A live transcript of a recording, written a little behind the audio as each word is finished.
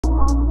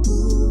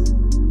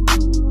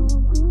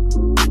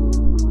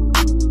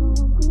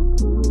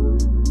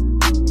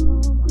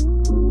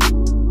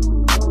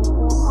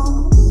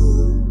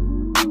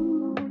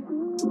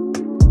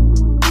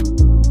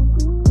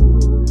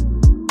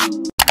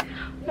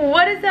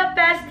What's up,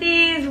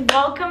 besties?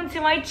 Welcome to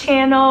my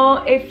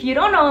channel. If you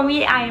don't know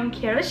me, I am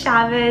Kara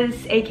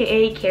Chavez,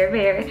 aka Care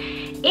Bear.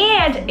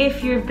 And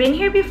if you've been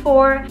here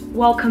before,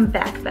 welcome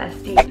back,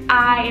 bestie.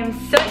 I am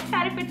so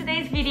excited for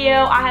today's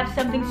video. I have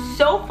something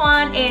so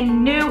fun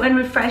and new and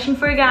refreshing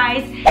for you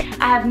guys.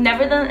 I have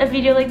never done a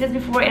video like this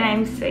before and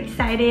I'm so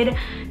excited.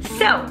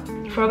 So,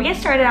 before we get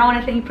started, I want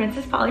to thank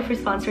Princess Polly for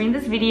sponsoring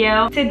this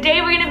video.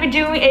 Today we're going to be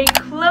doing a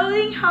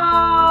clothing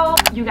haul.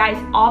 You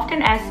guys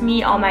often ask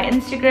me on my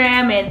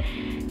Instagram and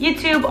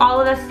YouTube, all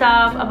of that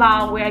stuff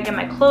about where I get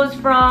my clothes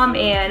from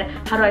and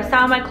how do I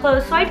style my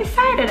clothes. So I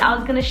decided I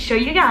was gonna show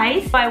you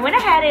guys. So I went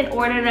ahead and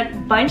ordered a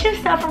bunch of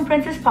stuff from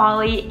Princess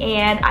Polly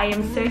and I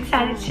am so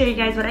excited to show you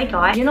guys what I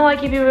got. You know, I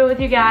keep it real with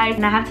you guys,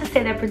 and I have to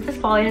say that Princess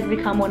Polly has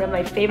become one of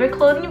my favorite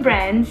clothing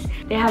brands.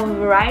 They have a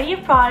variety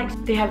of products.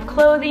 They have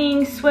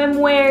clothing,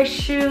 swimwear,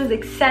 shoes,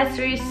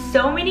 accessories,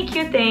 so many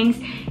cute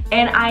things.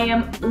 And I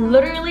am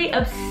literally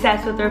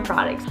obsessed with their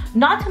products.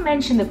 Not to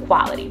mention the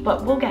quality,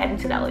 but we'll get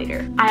into that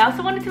later. I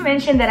also wanted to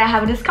mention that I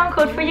have a discount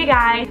code for you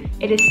guys.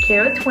 It is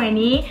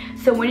KARA20.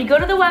 So when you go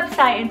to the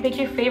website and pick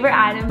your favorite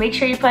item, make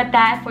sure you put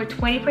that for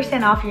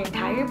 20% off your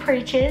entire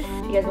purchase.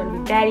 If you guys want to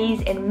be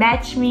baddies and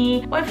match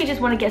me, or if you just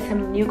want to get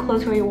some new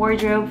clothes for your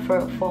wardrobe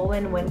for fall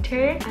and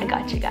winter, I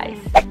got you guys.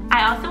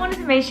 I also wanted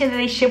to mention that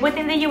they ship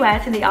within the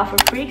US and they offer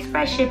free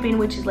express shipping,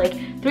 which is like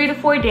 3 to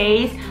 4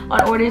 days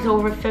on orders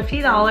over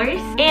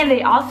 $50. And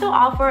they also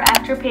offer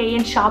AfterPay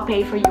and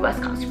ShopPay for US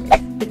customers.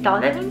 With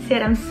all that being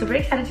said, I'm super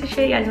excited to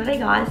show you guys what I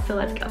got, so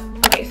let's go.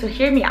 Okay, so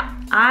hear me out.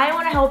 I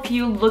want to help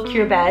you look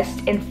your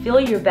best and feel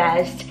your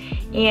best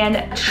and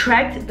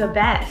attract the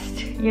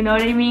best. You know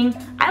what I mean?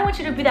 I want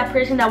you to be that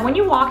person that when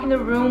you walk in the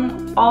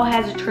room, all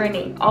heads are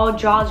turning, all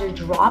jaws are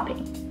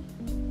dropping.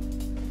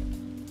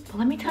 But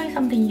let me tell you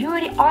something, you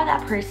already are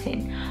that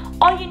person.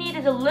 All you need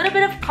is a little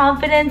bit of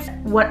confidence.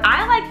 What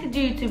I like to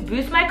do to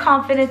boost my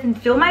confidence and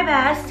feel my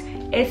best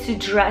is to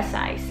dress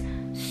nice.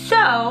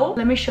 So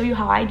let me show you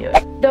how I do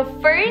it. The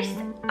first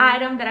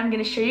item that I'm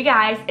gonna show you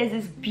guys is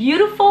this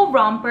beautiful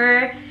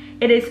romper.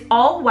 It is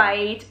all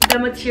white. The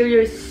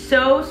material is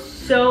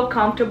so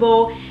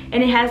comfortable,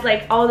 and it has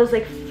like all this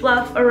like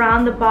fluff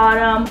around the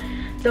bottom.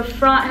 The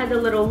front has a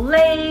little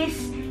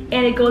lace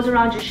and it goes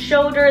around your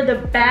shoulder.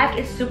 The back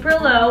is super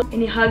low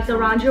and it hugs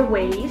around your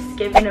waist,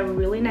 giving a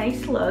really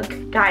nice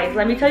look. Guys,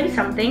 let me tell you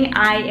something.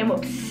 I am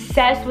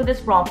obsessed with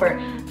this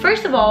romper.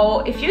 First of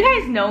all, if you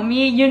guys know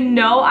me, you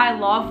know I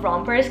love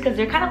rompers because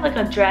they're kind of like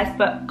a dress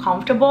but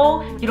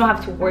comfortable. You don't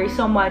have to worry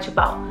so much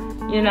about,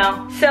 you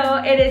know.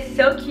 So it is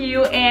so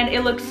cute and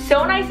it looks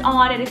so nice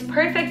on. It is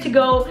perfect to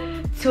go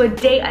to a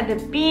date at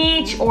the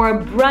beach or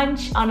a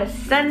brunch on a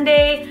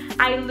Sunday.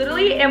 I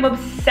literally am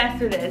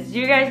obsessed with this.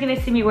 You guys are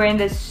gonna see me wearing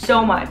this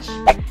so much.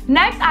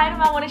 Next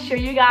item I want to show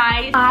you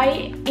guys.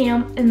 I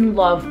am in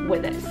love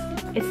with this.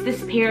 It's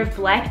this pair of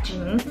black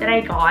jeans that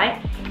I got,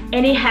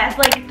 and it has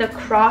like the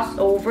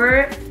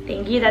crossover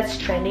thingy that's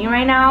trending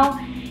right now.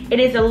 It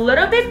is a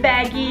little bit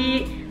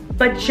baggy,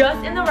 but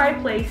just in the right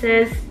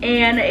places,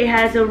 and it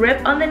has a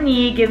rip on the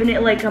knee, giving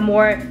it like a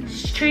more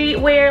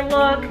streetwear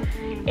look.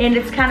 And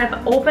it's kind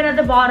of open at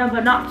the bottom,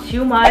 but not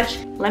too much.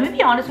 Let me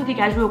be honest with you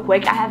guys real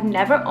quick. I have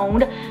never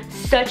owned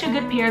such a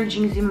good pair of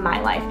jeans in my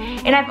life.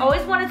 And I've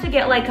always wanted to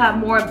get like a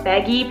more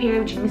baggy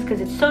pair of jeans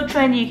because it's so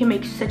trendy. You can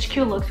make such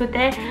cute looks with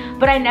it.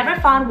 But I never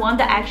found one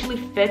that actually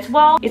fits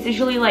well. It's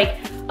usually like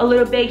a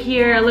little big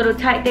here, a little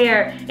tight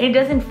there, and it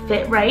doesn't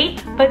fit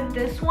right. But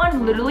this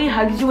one literally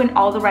hugs you in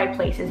all the right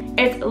places.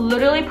 It's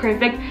literally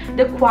perfect.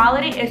 The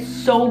quality is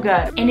so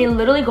good, and it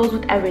literally goes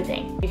with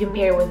everything. You can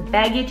pair it with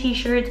baggy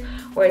t-shirts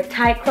or a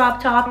tight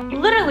crop top,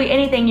 literally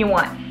anything you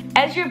want.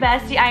 As your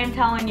bestie, I am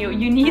telling you,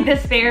 you need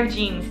this pair of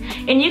jeans.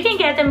 And you can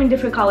get them in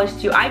different colors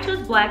too. I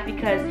chose black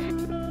because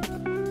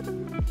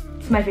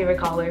it's my favorite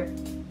color.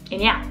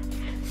 And yeah.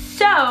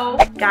 So,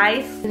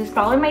 guys, this is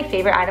probably my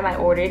favorite item I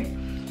ordered.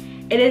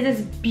 It is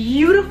this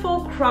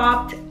beautiful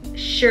cropped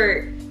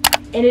shirt.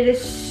 And it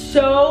is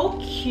so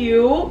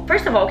cute.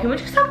 First of all, can we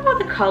just talk about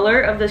the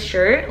color of the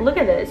shirt? Look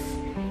at this.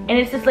 And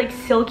it's this like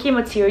silky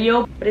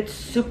material, but it's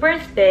super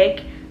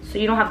thick, so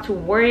you don't have to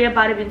worry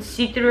about it being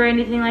see-through or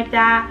anything like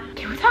that.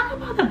 Can we talk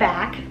about the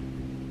back?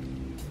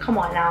 Come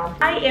on now.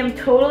 I am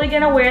totally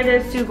gonna wear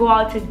this to go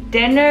out to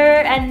dinner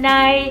at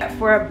night,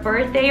 for a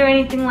birthday or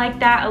anything like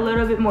that, a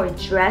little bit more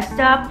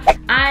dressed up.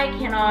 I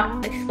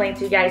cannot explain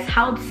to you guys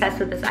how obsessed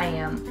with this I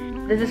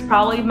am. This is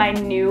probably my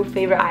new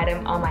favorite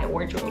item on my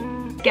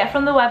wardrobe. Get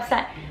from the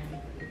website.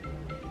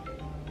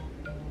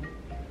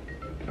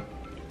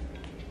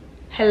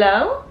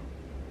 Hello?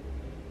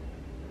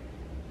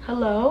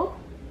 Hello?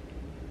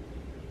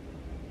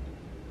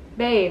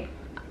 Babe,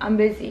 I'm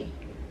busy.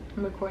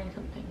 I'm recording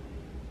something.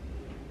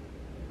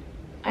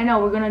 I know,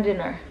 we're going to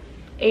dinner.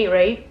 8,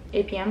 right?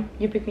 8 p.m.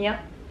 You pick me up?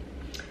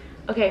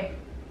 Okay.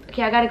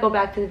 Okay, I gotta go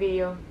back to the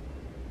video.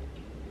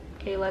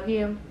 Okay, love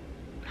you.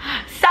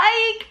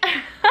 Psych!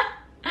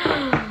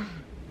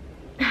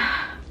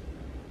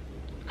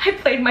 I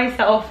played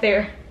myself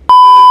there.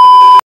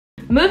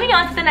 Moving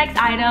on to the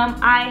next item,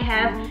 I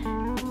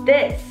have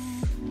this.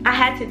 I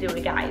had to do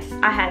it, guys.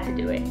 I had to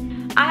do it.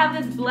 I have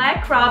this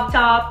black crop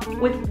top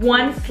with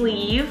one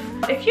sleeve.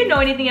 If you know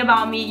anything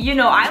about me, you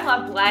know I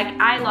love black,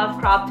 I love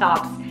crop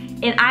tops,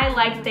 and I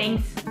like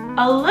things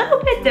a little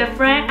bit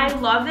different. I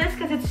love this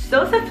because it's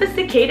so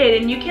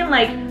sophisticated and you can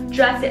like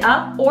dress it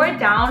up or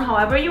down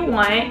however you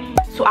want.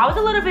 So I was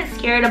a little bit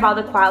scared about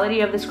the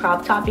quality of this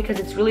crop top because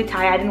it's really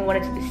tight. I didn't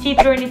want it to be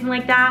see-through or anything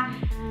like that.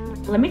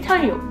 Let me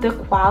tell you, the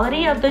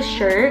quality of the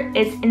shirt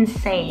is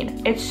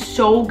insane. It's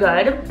so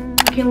good.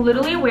 You can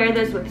literally wear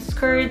this with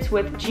skirts,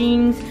 with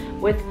jeans,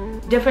 with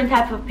different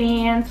type of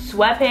pants,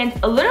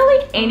 sweatpants,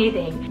 literally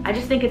anything. I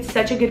just think it's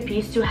such a good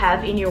piece to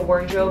have in your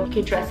wardrobe. You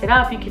can dress it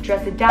up, you can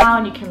dress it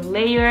down, you can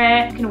layer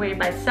it, you can wear it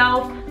by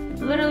itself.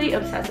 Literally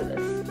obsessed with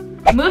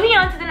this. Moving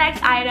on to the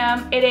next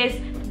item, it is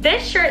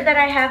this shirt that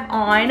I have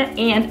on.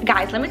 And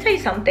guys, let me tell you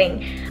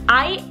something.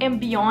 I am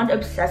beyond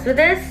obsessed with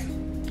this,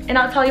 and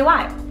I'll tell you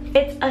why.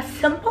 It's a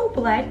simple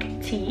black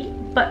tee,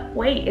 but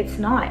wait, it's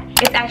not.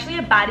 It's actually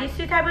a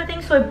bodysuit type of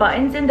thing, so it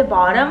buttons in the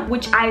bottom,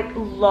 which I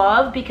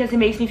love because it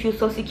makes me feel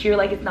so secure,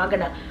 like it's not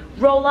gonna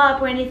roll up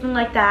or anything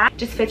like that.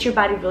 Just fits your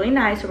body really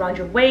nice around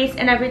your waist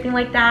and everything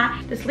like that.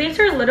 The sleeves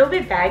are a little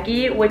bit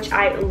baggy, which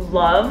I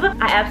love.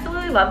 I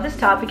absolutely love this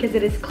top because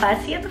it is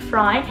classy at the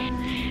front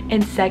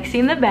and sexy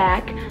in the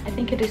back. I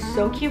think it is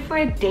so cute for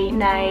a date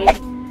night.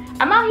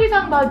 I'm out here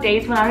talking about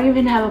dates when I don't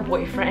even have a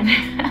boyfriend.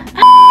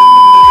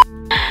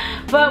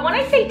 But when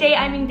I say date,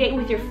 I mean date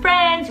with your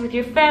friends, with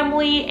your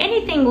family,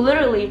 anything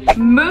literally.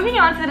 Moving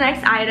on to the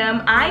next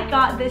item, I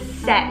got this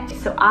set.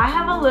 So I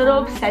have a little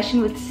obsession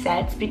with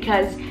sets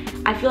because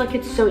I feel like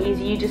it's so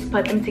easy. You just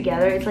put them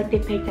together. It's like they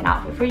picked an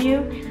outfit for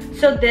you.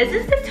 So this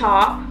is the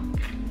top.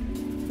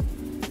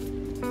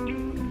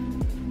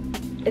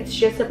 It's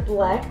just a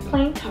black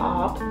plain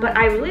top, but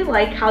I really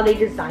like how they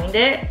designed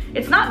it.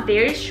 It's not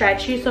very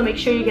stretchy, so make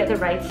sure you get the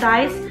right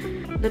size.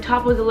 The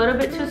top was a little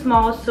bit too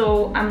small,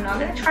 so I'm not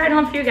gonna try it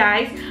on for you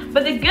guys.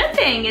 But the good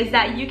thing is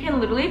that you can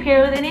literally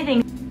pair with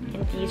anything.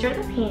 And these are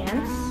the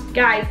pants.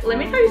 Guys, let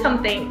me tell you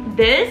something.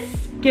 This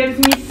gives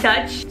me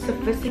such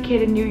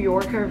sophisticated New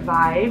Yorker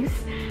vibes.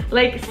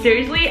 Like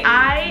seriously,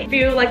 I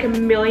feel like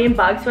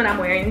 $1,000,000 when I'm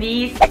wearing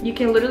these. You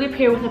can literally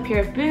pair with a pair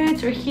of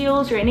boots or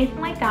heels or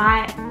anything like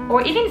that.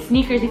 Or even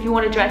sneakers if you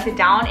want to dress it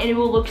down, and it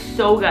will look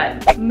so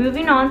good.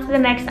 Moving on to the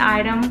next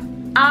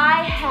item.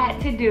 I had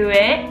to do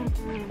it.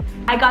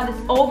 I got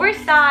this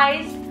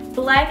oversized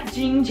black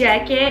jean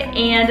jacket,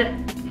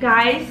 and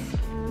guys,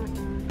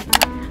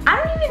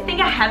 I don't even think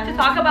I have to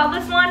talk about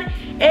this one.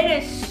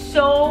 It is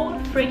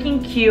so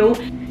freaking cute.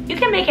 You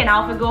can make an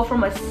outfit go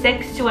from a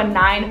 6 to a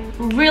 9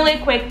 really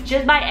quick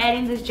just by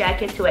adding this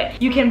jacket to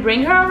it. You can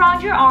bring her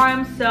around your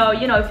arms, so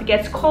you know, if it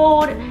gets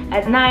cold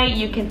at night,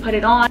 you can put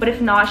it on. But if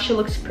not, she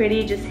looks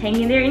pretty just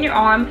hanging there in your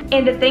arm.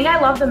 And the thing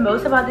I love the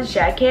most about this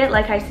jacket,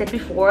 like I said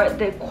before,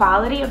 the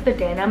quality of the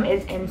denim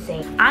is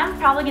insane. I'm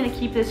probably gonna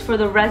keep this for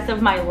the rest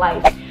of my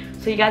life,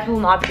 so you guys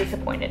will not be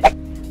disappointed.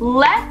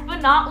 Last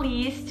but not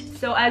least,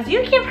 so as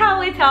you can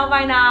probably tell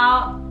by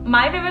now,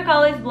 my favorite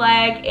color is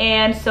black,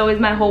 and so is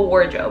my whole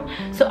wardrobe.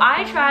 So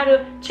I try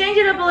to change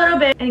it up a little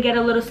bit and get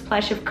a little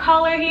splash of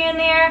color here and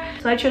there.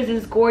 So I chose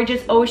this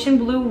gorgeous ocean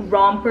blue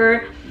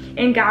romper.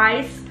 And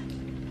guys,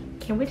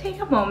 can we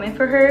take a moment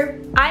for her?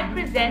 I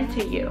present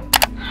to you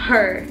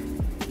her.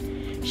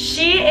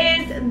 She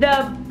is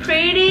the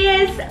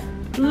prettiest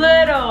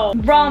little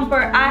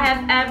romper I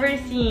have ever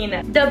seen.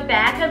 The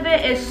back of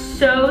it is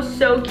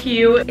so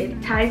cute.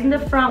 It ties in the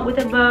front with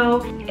a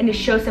bow and it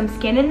shows some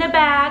skin in the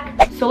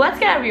back. So let's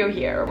get real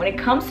here. When it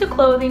comes to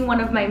clothing,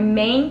 one of my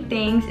main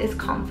things is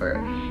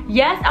comfort.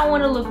 Yes, I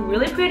want to look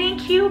really pretty and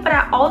cute, but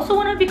I also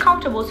want to be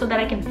comfortable so that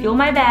I can feel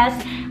my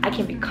best. I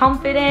can be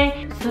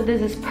confident. So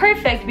this is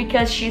perfect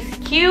because she's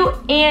cute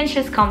and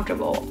she's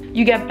comfortable.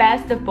 You get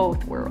best of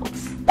both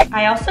worlds.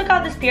 I also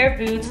got this pair of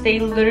boots. They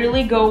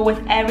literally go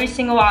with every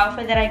single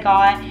outfit that I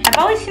got. I've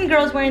always seen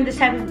girls wearing this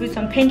type of boots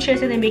on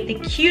Pinterest and they make the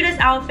cutest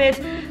outfits.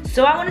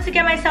 So I wanted to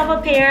get myself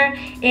a pair,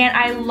 and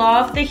I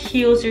love the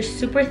heels. They're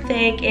super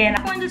thick, and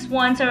I've worn this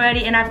once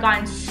already and I've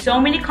gotten so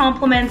many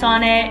compliments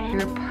on it.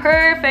 You're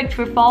perfect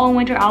for fall and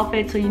winter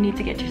outfits, so you need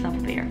to get yourself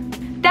a pair.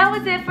 That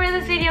was it for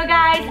this video,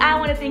 guys. I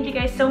want to thank you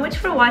guys so much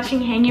for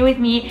watching, hanging with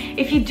me.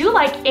 If you do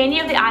like any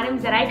of the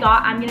items that I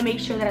got, I'm gonna make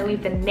sure that I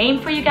leave the name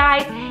for you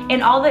guys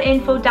and all the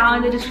info down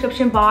in the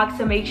description box,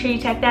 so make sure you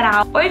check that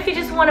out. Or if you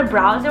just want to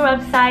browse the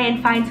website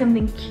and find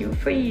something cute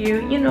for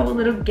you, you know, a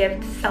little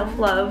gift,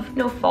 self-love. You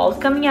know, fall's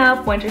coming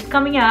up, winter's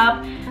coming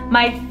up,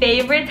 my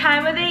favorite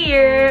time of the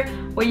year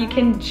where you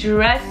can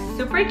dress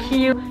super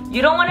cute.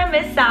 You don't want to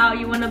miss out.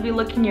 You want to be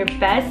looking your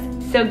best.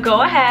 So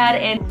go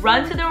ahead and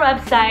run to the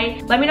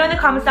website. Let me know in the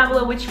comments down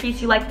below which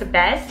piece you like the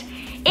best.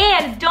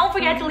 And don't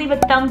forget to leave a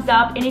thumbs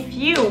up. And if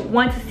you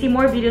want to see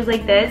more videos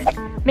like this,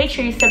 make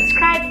sure you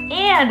subscribe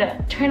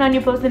and turn on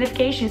your post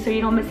notifications so you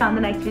don't miss out on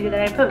the next video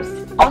that I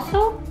post.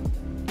 Also,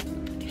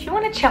 if you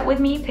want to chat with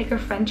me, take our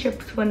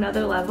friendship to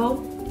another level,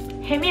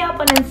 hit me up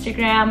on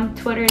Instagram,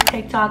 Twitter,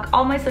 TikTok,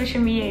 all my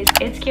social medias.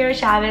 It's Kiera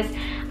Chavez.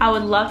 I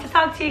would love to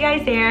talk to you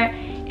guys there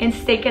and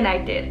stay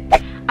connected.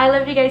 I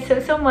love you guys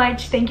so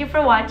much. Thank you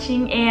for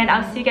watching, and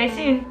I'll see you guys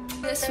soon.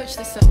 Let's switch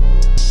this up.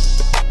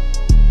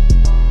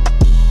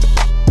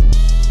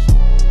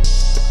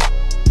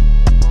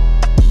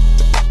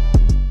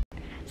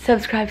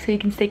 Subscribe so you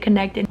can stay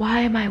connected. Why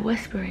am I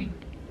whispering?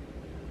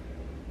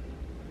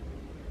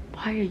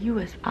 Why are you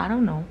whispering? I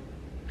don't know.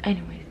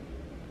 Anyways.